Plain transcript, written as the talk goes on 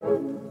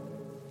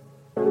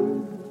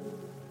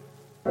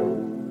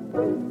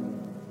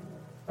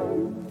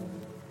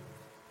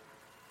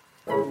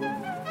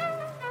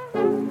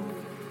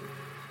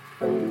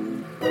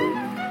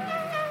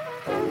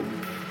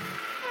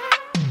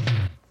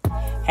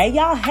Hey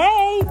y'all,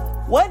 hey!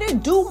 What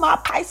it do, my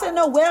Pysa and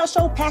Noël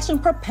show passion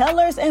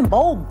propellers and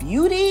bold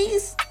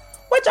beauties?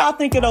 What y'all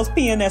think of those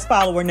PNS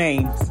follower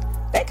names?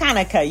 They kind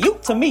of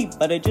cute to me,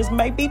 but it just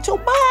may be too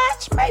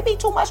much. Maybe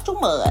too much.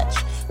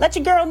 Let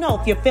your girl know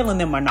if you're feeling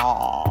them or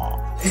not.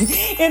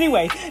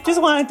 Anyway,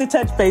 just wanted to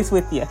touch base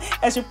with you.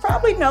 As you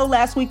probably know,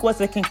 last week was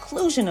the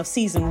conclusion of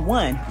season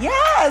 1.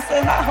 Yes,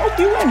 and I hope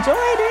you enjoyed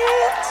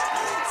it.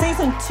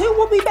 Season 2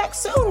 will be back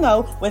soon,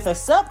 though, with a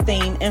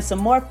sub-theme and some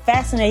more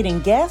fascinating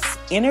guests,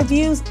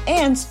 interviews,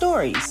 and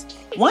stories.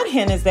 One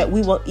hint is that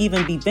we will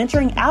even be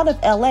venturing out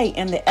of LA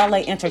and the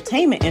LA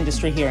entertainment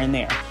industry here and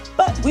there.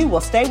 But we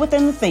will stay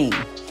within the theme.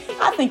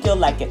 I think you'll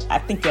like it. I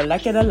think you'll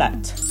like it a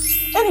lot.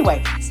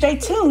 Anyway, stay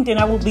tuned and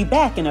I will be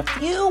back in a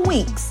few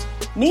weeks.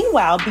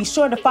 Meanwhile, be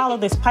sure to follow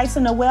this Pysa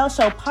and Noël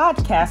Show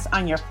podcast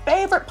on your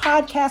favorite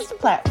podcast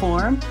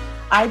platform,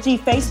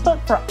 IG, Facebook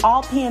for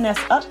all PNS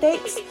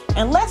updates,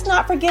 and let's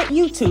not forget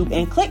YouTube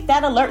and click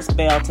that alerts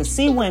bell to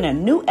see when a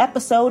new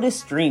episode is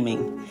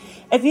streaming.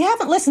 If you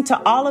haven't listened to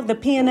all of the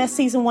PNS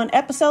Season 1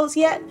 episodes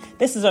yet,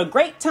 this is a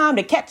great time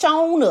to catch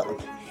on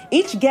up.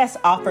 Each guest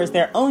offers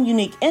their own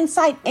unique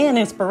insight and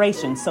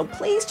inspiration, so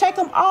please check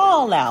them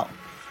all out.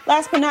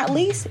 Last but not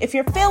least, if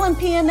you're feeling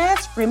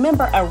PNS,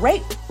 remember a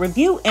rate,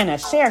 review, and a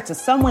share to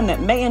someone that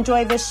may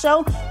enjoy this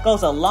show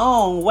goes a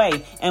long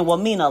way and will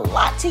mean a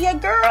lot to your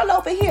girl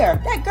over here.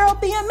 That girl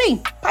being me,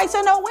 Pysa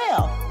and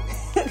Noël.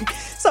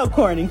 So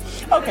corny.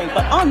 Okay,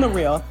 but on the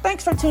real,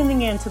 thanks for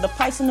tuning in to the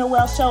Pysa and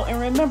Noël Show, and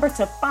remember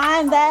to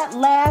find that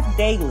laugh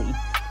daily.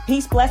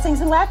 Peace,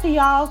 blessings, and laughter,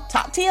 y'all.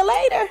 Talk to you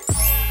later.